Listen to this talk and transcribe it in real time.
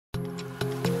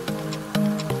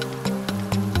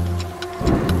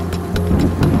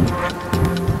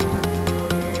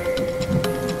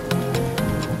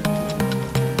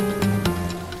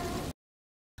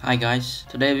Hi guys,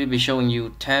 today we'll be showing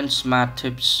you 10 smart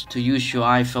tips to use your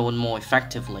iPhone more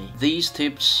effectively. These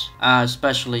tips are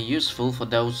especially useful for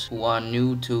those who are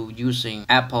new to using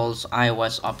Apple's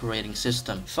iOS operating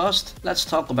system. First, let's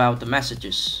talk about the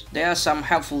messages. There are some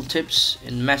helpful tips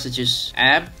in Messages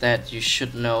app that you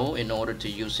should know in order to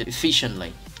use it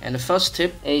efficiently. And the first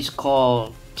tip is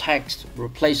called text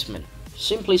replacement.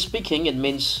 Simply speaking, it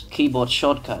means keyboard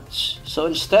shortcuts. So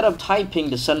instead of typing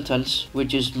the sentence,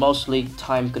 which is mostly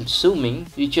time consuming,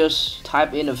 you just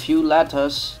type in a few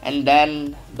letters and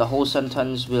then the whole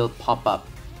sentence will pop up.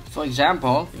 For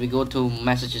example, if we go to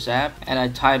Messages app and I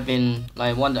type in,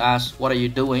 I want to ask, what are you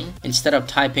doing? Instead of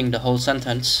typing the whole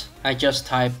sentence, I just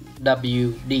type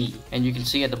WD. And you can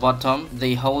see at the bottom,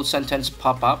 the whole sentence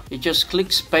pop up. You just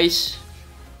click space.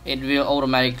 It will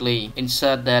automatically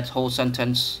insert that whole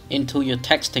sentence into your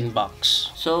texting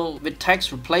box. So with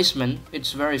text replacement,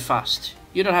 it's very fast.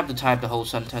 You don't have to type the whole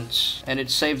sentence, and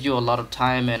it saves you a lot of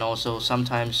time, and also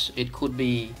sometimes it could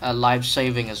be a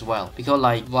life-saving as well. Because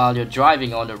like while you're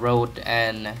driving on the road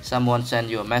and someone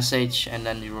sends you a message and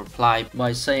then you reply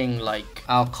by saying like,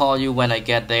 I'll call you when I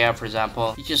get there, for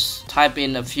example. You just type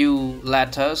in a few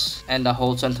letters and the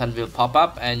whole sentence will pop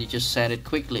up and you just send it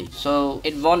quickly. So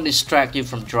it won't distract you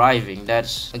from driving.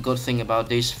 That's a good thing about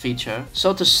this feature.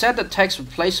 So to set the text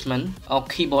replacement or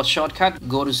keyboard shortcut,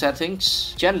 go to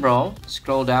Settings, General,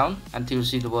 scroll down until you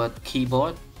see the word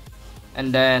keyboard,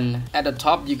 and then at the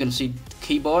top you can see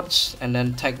keyboards and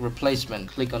then text replacement.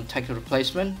 Click on text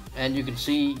replacement and you can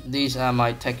see these are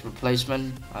my text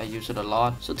replacement. I use it a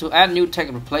lot. So to add new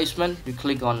text replacement, you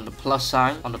click on the plus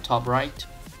sign on the top right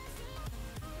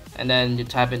and then you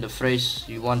type in the phrase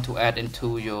you want to add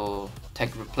into your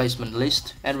text replacement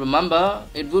list. And remember,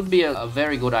 it would be a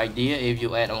very good idea if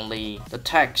you add only the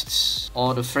texts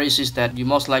or the phrases that you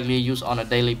most likely use on a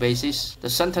daily basis. The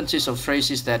sentences or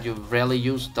phrases that you rarely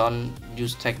use, don't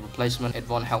use text replacement. It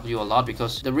won't help you a lot,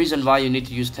 because the reason why you need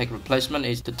to use text replacement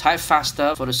is to type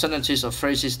faster for the sentences or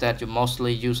phrases that you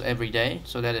mostly use every day,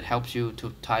 so that it helps you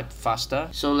to type faster.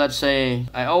 So let's say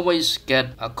I always get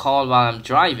a call while I'm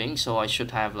driving, so I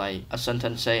should have like a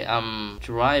sentence say, I'm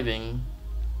driving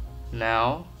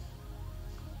now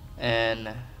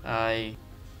and I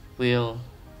will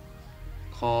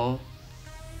call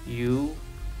you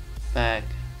back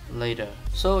later.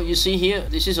 So you see here,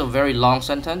 this is a very long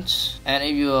sentence, and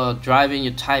if you are driving,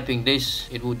 you're typing this,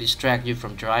 it will distract you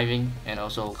from driving and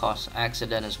also cause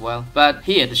accident as well. But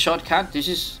here, the shortcut, this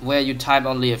is where you type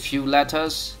only a few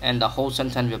letters and the whole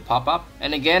sentence will pop up.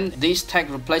 And again, this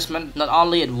text replacement, not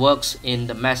only it works in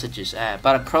the Messages app,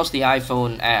 but across the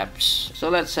iPhone apps. So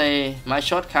let's say my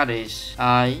shortcut is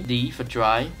ID for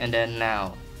drive and then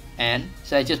now. And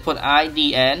so I just put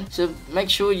IDN. So make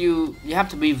sure you have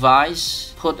to be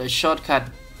wise. Put a shortcut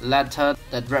letter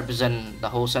that represent the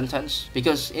whole sentence,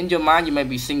 because in your mind you may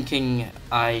be thinking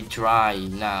I dry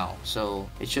now, so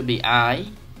it should be I,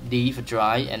 D for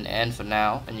dry, and N for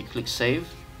now, and you click save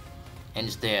and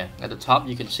it's there at the top.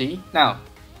 You can see. Now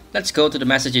let's go to the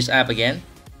Messages app again.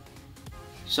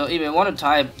 So if I want to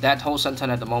type that whole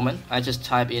sentence at the moment, I just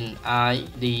type in I,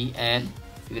 D, N.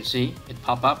 You can see it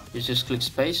pop up. You just click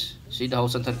space, see the whole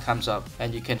sentence comes up,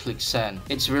 and you can click send.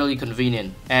 It's really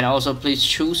convenient. And also please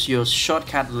choose your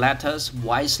shortcut letters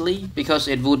wisely, because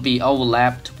it would be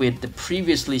overlapped with the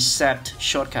previously set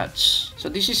shortcuts. So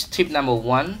this is tip number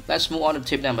 1. Let's move on to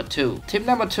tip number 2. Tip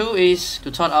number 2 is to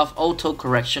turn off auto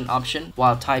correction option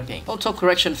while typing. Auto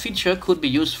correction feature could be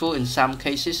useful in some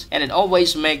cases, and it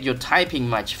always makes your typing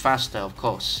much faster, of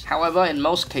course. However, in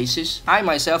most cases, I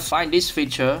myself find this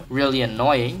feature really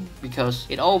annoying, because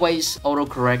it always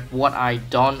autocorrect what I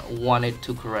don't want it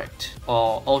to correct,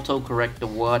 or autocorrect the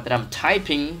word that I'm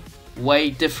typing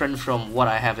way different from what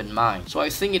I have in mind. So I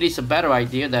think it is a better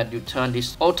idea that you turn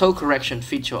this auto correction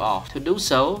feature off. To do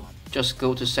so, just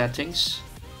go to Settings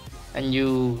and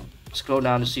you scroll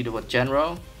down to see the word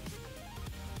General,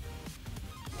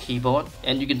 Keyboard,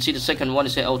 and you can see the second one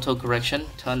is the auto correction.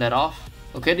 Turn that off.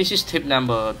 Okay, this is tip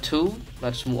number 2.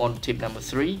 Let's move on to tip number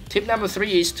 3. Tip number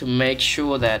 3 is to make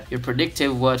sure that your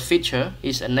predictive word feature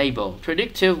is enabled.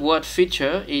 Predictive word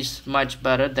feature is much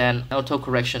better than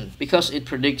autocorrection, because it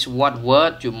predicts what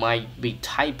word you might be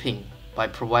typing by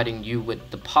providing you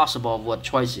with the possible word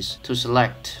choices to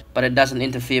select, but it doesn't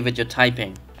interfere with your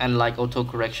typing, unlike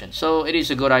autocorrection. So it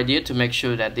is a good idea to make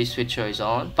sure that this feature is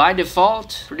on. By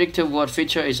default, predictive word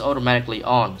feature is automatically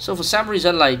on. So for some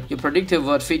reason, like your predictive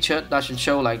word feature doesn't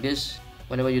show like this.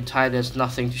 Whenever you type, there's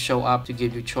nothing to show up to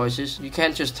give you choices. You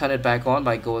can just turn it back on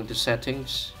by going to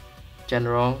Settings,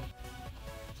 General,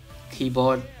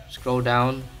 Keyboard, scroll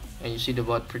down, and you see the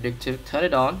word predictive. Turn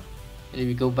it on. And if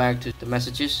you go back to the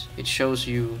messages, it shows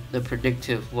you the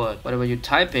predictive word. Whatever you're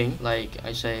typing, like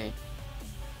I say,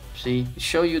 see, it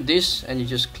show you this and you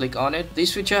just click on it.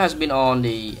 This feature has been on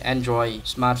the Android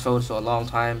smartphones for a long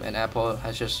time, and Apple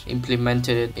has just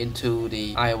implemented it into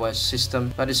the iOS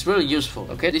system, but it's really useful.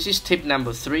 Okay, this is tip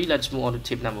number 3. Let's move on to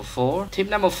tip number 4. Tip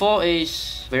number 4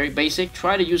 is very basic.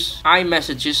 Try to use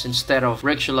iMessages instead of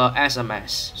regular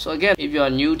SMS. So again, if you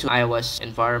are new to iOS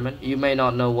environment, you may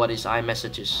not know what is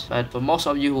iMessages, but for most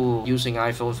of you who are using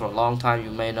iPhone for a long time,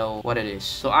 you may know what it is.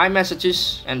 So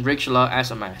iMessages and regular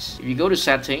SMS. If you go to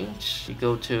settings, you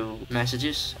go to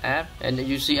messages app, and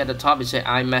you see at the top it says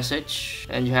iMessage,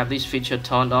 and you have this feature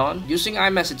turned on. Using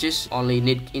iMessages only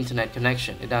need internet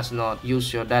connection. It does not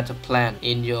use your data plan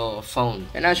in your phone.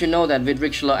 And as you know that with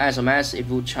regular SMS, it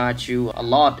will charge you a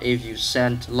lot if you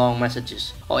send long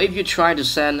messages, or if you try to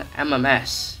send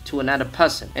MMS to another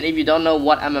person. And if you don't know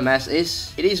what MMS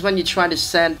is, it is when you try to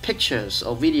send pictures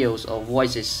or videos or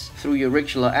voices through your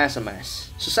regular SMS.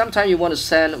 So sometimes you want to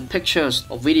send pictures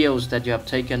or videos that you have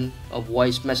taken or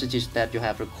voice messages that you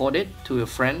have recorded to your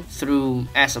friend through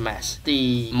SMS.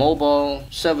 The mobile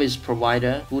service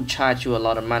provider would charge you a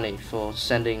lot of money for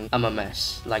sending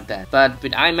MMS like that. But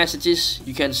with iMessages,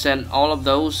 you can send all of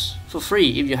those for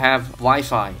free if you have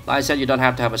Wi-Fi. Like I said, you don't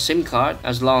have to have a SIM card.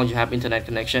 As long as you have internet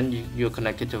connection, you're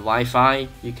connected to Wi-Fi,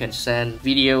 you can send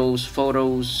videos,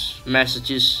 photos,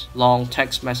 messages, long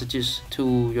text messages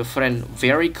to your friend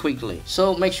very quickly.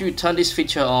 So make sure you turn this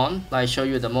feature on, like I show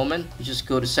you at the moment. You just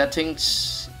go to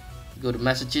settings, go to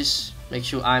messages, make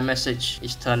sure iMessage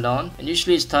is turned on, and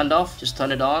usually it's turned off. Just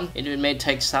turn it on. It may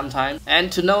take some time,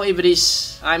 and to know if it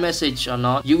is iMessage or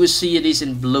not, you will see it is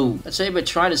in blue. Let's say if I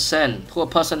try to send to a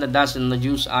person that doesn't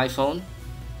use iPhone,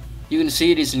 you can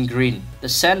see it is in green. The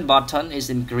send button is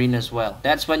in green as well.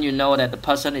 That's when you know that the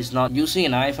person is not using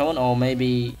an iPhone, or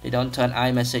maybe they don't turn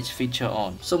iMessage feature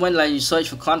on. So when like you search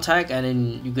for contact, and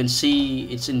then you can see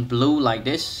it's in blue like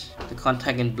this, the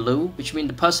contact in blue, which means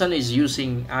the person is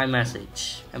using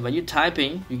iMessage. And when you're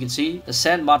typing, you can see the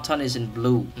send button is in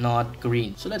blue, not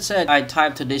green. So let's say I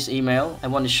type to this email. I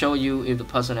want to show you if the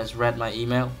person has read my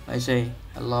email. I say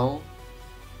hello.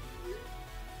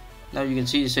 Now you can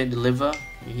see it say deliver.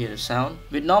 You hear the sound.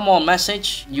 With normal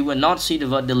message, you will not see the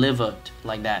word delivered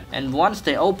like that. And once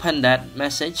they open that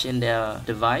message in their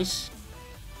device,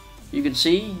 you can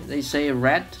see they say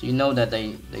read. You know that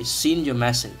they seen your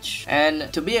message.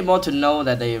 And to be able to know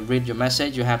that they read your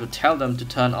message, you have to tell them to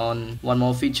turn on one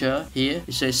more feature here.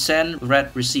 It says send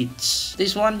read receipts.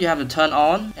 This one you have to turn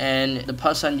on, and the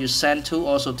person you send to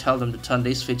also tell them to turn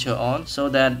this feature on, so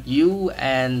that you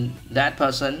and that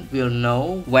person will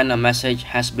know when a message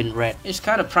has been read. It's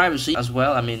kind of privacy as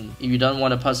well. I mean, if you don't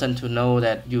want a person to know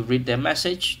that you read their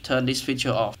message, turn this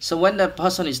feature off. So when the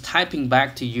person is typing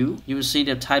back to you, you will see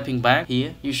they're typing back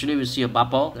here. Usually we see a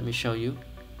bubble. Let me show you.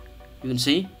 You can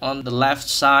see on the left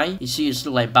side, you see it's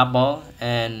like bubble,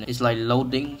 and it's like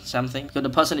loading something. So the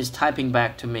person is typing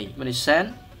back to me. When it's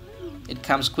sent, it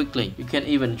comes quickly. You can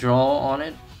even draw on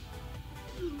it.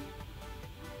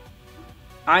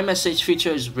 iMessage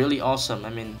feature is really awesome. I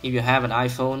mean, if you have an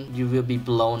iPhone, you will be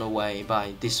blown away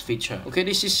by this feature. Okay,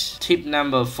 this is tip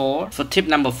number 4. For tip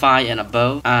number 5 and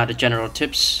above are the general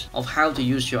tips of how to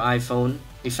use your iPhone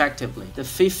effectively. The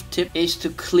 5th tip is to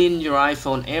clean your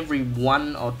iPhone every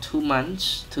 1 or 2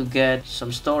 months to get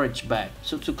some storage back.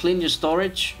 So to clean your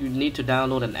storage, you need to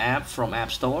download an app from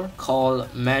App Store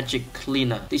called Magic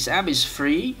Cleaner. This app is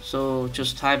free, so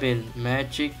just type in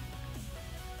Magic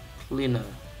Cleaner.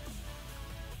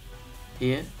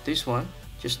 Here, this one,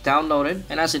 just download it,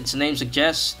 and as its name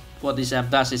suggests, what this app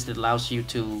does is it allows you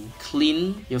to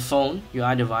clean your phone, your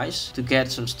iDevice, to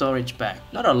get some storage back.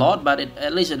 Not a lot, but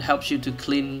at least it helps you to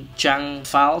clean junk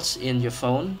files in your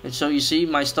phone. And so you see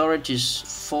my storage is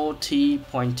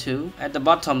 40.2. At the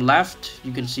bottom left,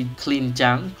 you can see clean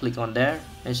junk. Click on there.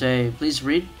 I say please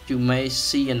read. You may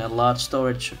see an alert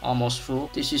storage almost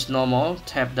full. This is normal.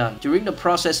 Tap done. During the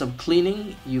process of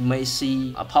cleaning, you may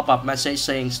see a pop-up message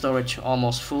saying storage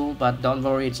almost full, but don't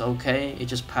worry, it's okay.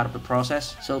 It's just part of the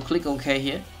process. So click OK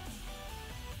here.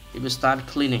 It will start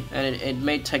cleaning, and it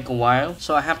may take a while,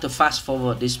 so I have to fast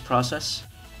forward this process.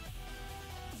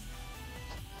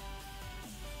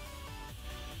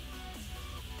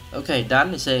 Okay,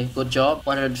 done. It say good job.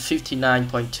 159.2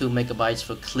 megabytes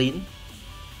for clean.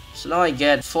 So now I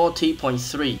get 40.3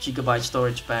 gigabyte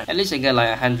storage back. At least I get like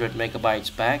 100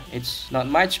 megabytes back. It's not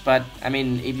much, but I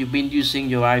mean, if you've been using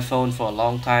your iPhone for a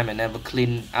long time and never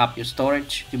clean up your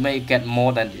storage, you may get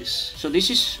more than this. So this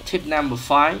is tip number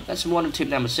 5. Let's move on to tip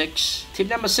number 6. Tip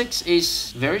number 6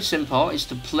 is very simple. It's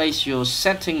to place your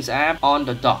settings app on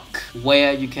the dock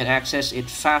where you can access it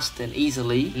fast and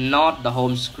easily, not the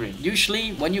home screen.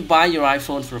 Usually when you buy your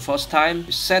iPhone for the first time,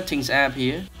 your settings app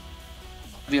here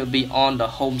will be on the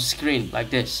home screen like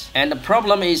this. And the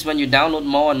problem is when you download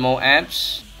more and more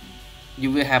apps, you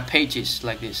will have pages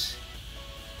like this.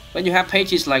 When you have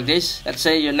pages like this, let's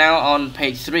say you're now on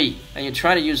page 3 and you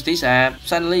try to use this app,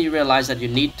 suddenly you realize that you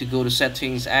need to go to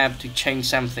settings app to change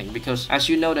something, because as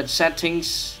you know that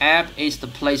settings app is the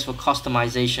place for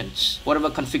customizations. Whatever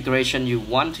configuration you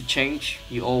want to change,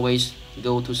 you always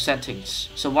go to settings.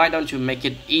 So why don't you make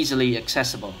it easily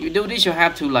accessible? You do this, you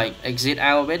have to like exit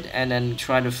out of it and then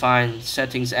try to find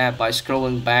settings app by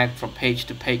scrolling back from page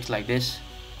to page like this.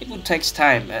 It would take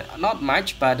time, not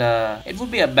much, but it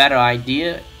would be a better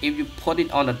idea if you put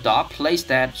it on the dock. Place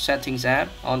that settings app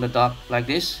on the dock like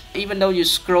this. Even though you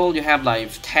scroll, you have like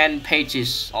 10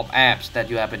 pages of apps that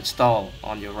you have installed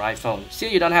on your iPhone. Still,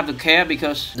 you don't have to care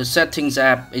because the settings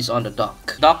app is on the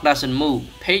dock. Dock doesn't move.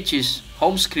 Pages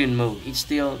home screen move, it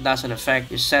still doesn't affect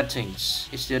your settings.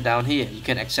 It's still down here. You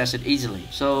can access it easily.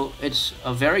 So it's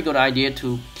a very good idea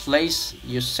to place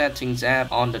your settings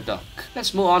app on the dock.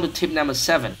 Let's move on to tip number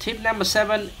 7. Tip number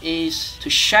 7 is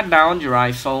to shut down your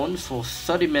iPhone for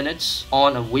 30 minutes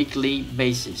on a weekly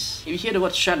basis. If you hear the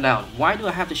word shutdown, why do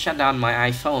I have to shut down my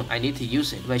iPhone? I need to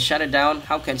use it. If I shut it down,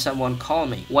 how can someone call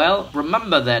me? Well,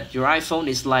 remember that your iPhone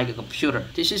is like a computer.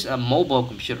 This is a mobile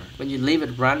computer. When you leave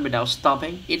it run without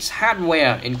stopping, its hardware,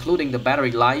 including the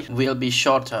battery life, will be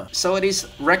shorter. So it is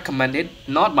recommended,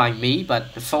 not by me,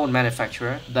 but the phone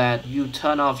manufacturer, that you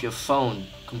turn off your phone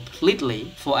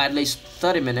completely for at least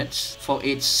 30 minutes for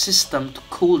its system to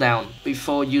cool down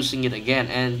before using it again.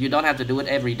 And you don't have to do it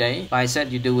every day. Like I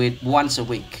said, you do it once a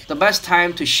week. The best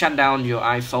time to shut down your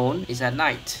iPhone is at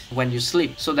night when you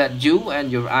sleep, so that you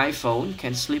and your iPhone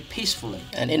can sleep peacefully.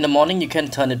 And in the morning you can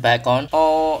turn it back on,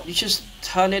 or you just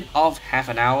turn it off half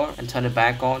an hour and turn it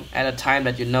back on at a time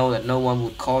that you know that no one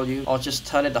would call you, or just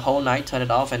turn it the whole night, turn it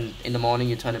off, and in the morning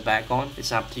you turn it back on.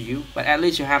 It's up to you, but at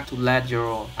least you have to let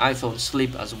your iPhone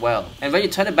sleep as well. And when you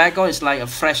turn it back on, it's like a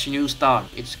fresh new start.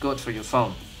 It's good for your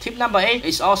phone. Tip number 8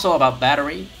 is also about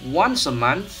battery. Once a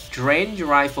month, drain your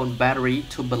iPhone battery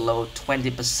to below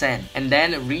 20% and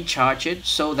then recharge it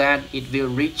so that it will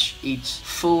reach its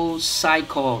full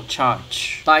cycle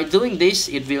charge. By doing this,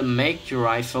 it will make your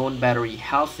iPhone battery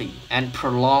healthy and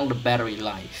prolong the battery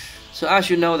life. So as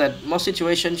you know that most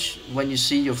situations when you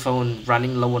see your phone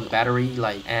running low on battery,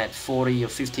 like at 40 or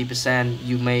 50%,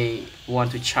 you may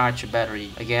want to charge your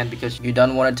battery again because you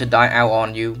don't want it to die out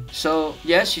on you. So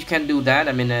yes, you can do that.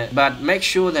 But make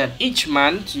sure that each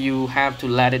month you have to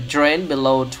let it drain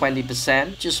below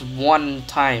 20%, just one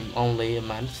time only a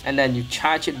month, and then you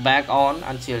charge it back on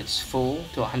until it's full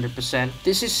to 100%.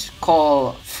 This is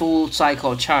called full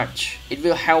cycle charge. It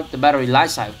will help the battery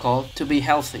life cycle to be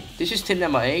healthy. This is tip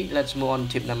number 8. Let's move on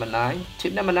to tip number 9.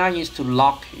 Tip number 9 is to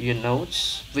lock your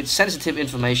notes with sensitive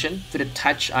information with a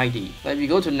Touch ID. But if you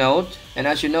go to Note, and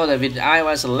as you know that with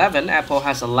iOS 11, Apple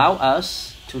has allowed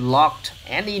us to lock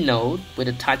any note with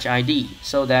a Touch ID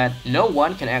so that no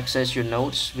one can access your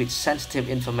notes with sensitive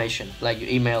information like your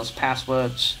emails,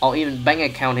 passwords, or even bank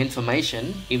account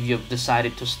information if you've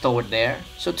decided to store it there.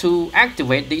 So to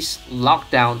activate this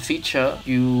lockdown feature,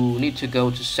 you need to go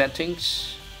to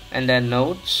Settings and then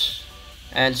Notes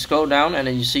and scroll down, and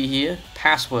then you see here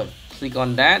password. Click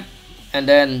on that. And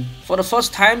then for the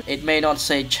first time, it may not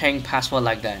say change password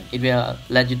like that. It will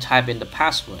let you type in the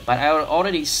password. But I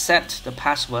already set the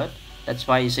password. That's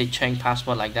why you say change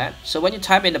password like that. So when you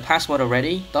type in the password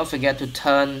already, don't forget to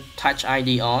turn Touch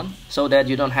ID on so that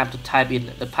you don't have to type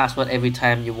in the password every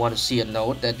time you want to see a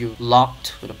note that you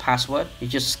locked with a password. You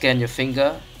just scan your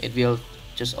finger. It will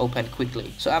just open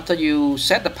quickly. So after you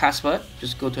set the password,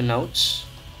 just go to Notes.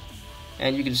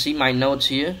 And you can see my notes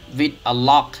here with a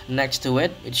lock next to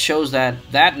it. It shows that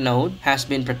that note has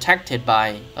been protected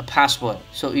by a password.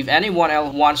 So if anyone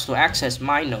else wants to access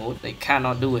my note, they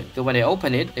cannot do it. So when they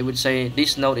open it, they would say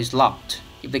this note is locked.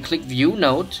 If they click View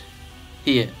Note,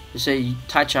 here, they say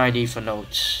Touch ID for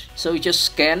notes. So you just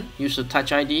scan, use the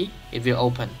Touch ID, it will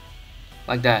open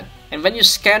like that. And when you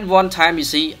scan one time, you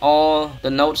see all the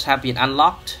notes have been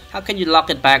unlocked. How can you lock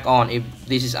it back on if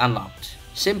this is unlocked?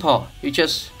 Simple. You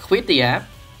just quit the app,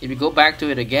 If you go back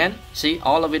to it again, see,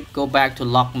 all of it go back to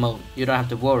lock mode. You don't have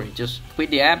to worry, just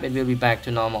quit the app, it will be back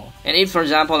to normal. And if, for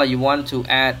example, you want to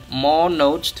add more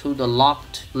notes to the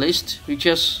locked list, you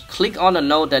just click on the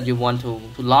note that you want to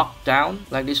lock down,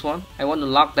 like this one. I want to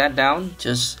lock that down,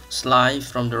 just slide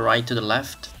from the right to the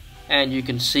left, and you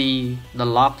can see the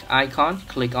lock icon.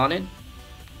 Click on it,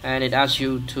 and it asks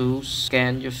you to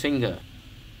scan your finger.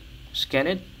 Scan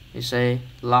it. You say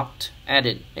locked,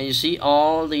 edit, and you see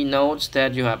all the notes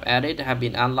that you have added have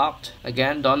been unlocked.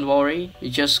 Again, don't worry, you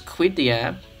just quit the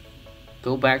app,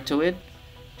 go back to it.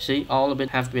 See, all of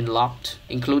it have been locked,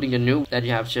 including the new that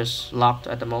you have just locked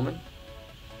at the moment.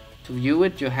 To view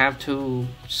it, you have to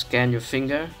scan your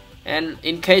finger, and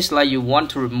in case like you want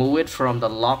to remove it from the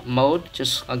lock mode,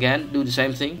 just again do the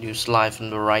same thing. You slide from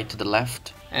the right to the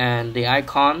left, and the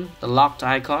icon, the locked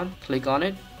icon, click on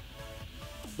it.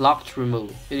 Locked,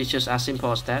 remove. It is just as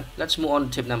simple as that. Let's move on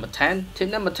to tip number 10. Tip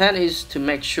number 10 is to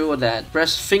make sure that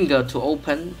press finger to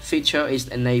open feature is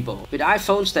enabled. With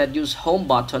iPhones that use home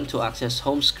button to access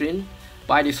home screen,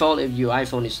 by default, if your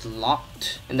iPhone is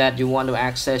locked and that you want to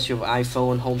access your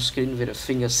iPhone home screen with a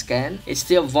finger scan, it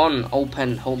still won't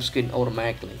open home screen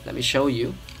automatically. Let me show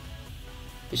you.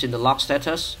 It's in the lock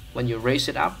status. When you raise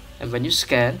it up and when you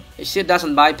scan, it still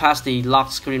doesn't bypass the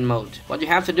lock screen mode. What you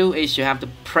have to do is you have to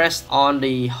press on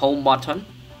the home button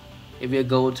if you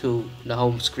go to the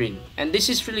home screen. And this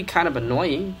is really kind of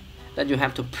annoying that you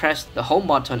have to press the home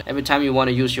button every time you want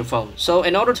to use your phone. So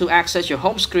in order to access your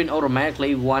home screen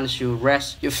automatically, once you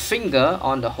rest your finger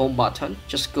on the home button,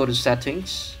 just go to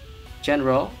settings,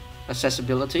 general,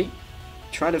 accessibility,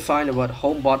 try to find the word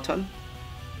home button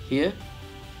here.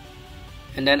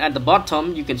 And then at the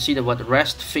bottom, you can see the word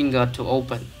rest finger to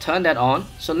open. Turn that on.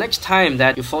 So next time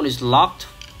that your phone is locked,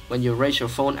 when you raise your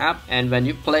phone up and when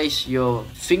you place your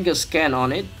finger scan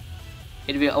on it,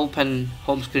 it will open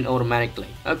home screen automatically.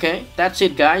 Okay, that's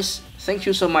it guys. Thank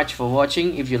you so much for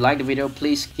watching. If you like the video,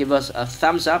 please give us a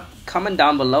thumbs up, comment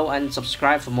down below, and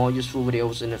subscribe for more useful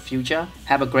videos in the future.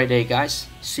 Have a great day guys.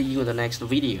 See you in the next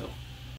video.